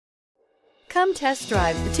Come test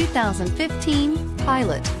drive the 2015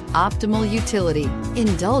 Pilot. Optimal utility,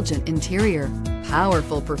 indulgent interior,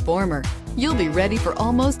 powerful performer. You'll be ready for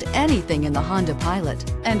almost anything in the Honda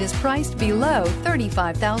Pilot and is priced below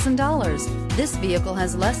 $35,000. This vehicle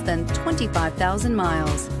has less than 25,000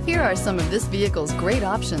 miles. Here are some of this vehicle's great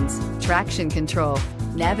options: traction control,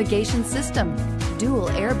 navigation system, dual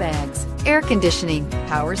airbags, air conditioning,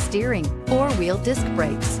 power steering, four-wheel disc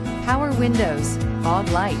brakes, power windows, fog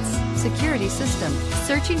lights, security system.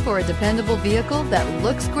 Searching for a dependable vehicle that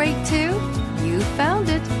looks great too? You found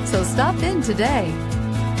it, so stop in today.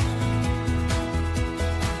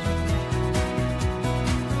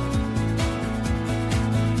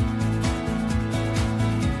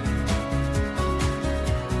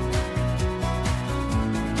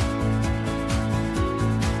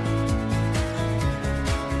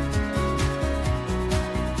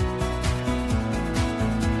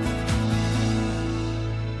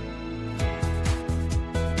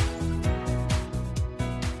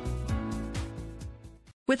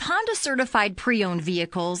 With Honda certified pre-owned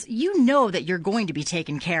vehicles, you know that you're going to be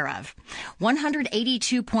taken care of.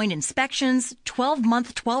 182-point inspections,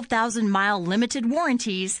 12-month 12,000-mile limited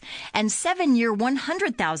warranties, and 7-year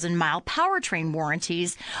 100,000-mile powertrain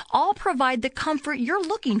warranties all provide the comfort you're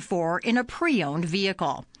looking for in a pre-owned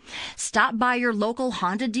vehicle. Stop by your local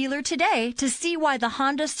Honda dealer today to see why the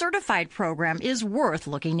Honda certified program is worth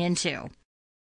looking into.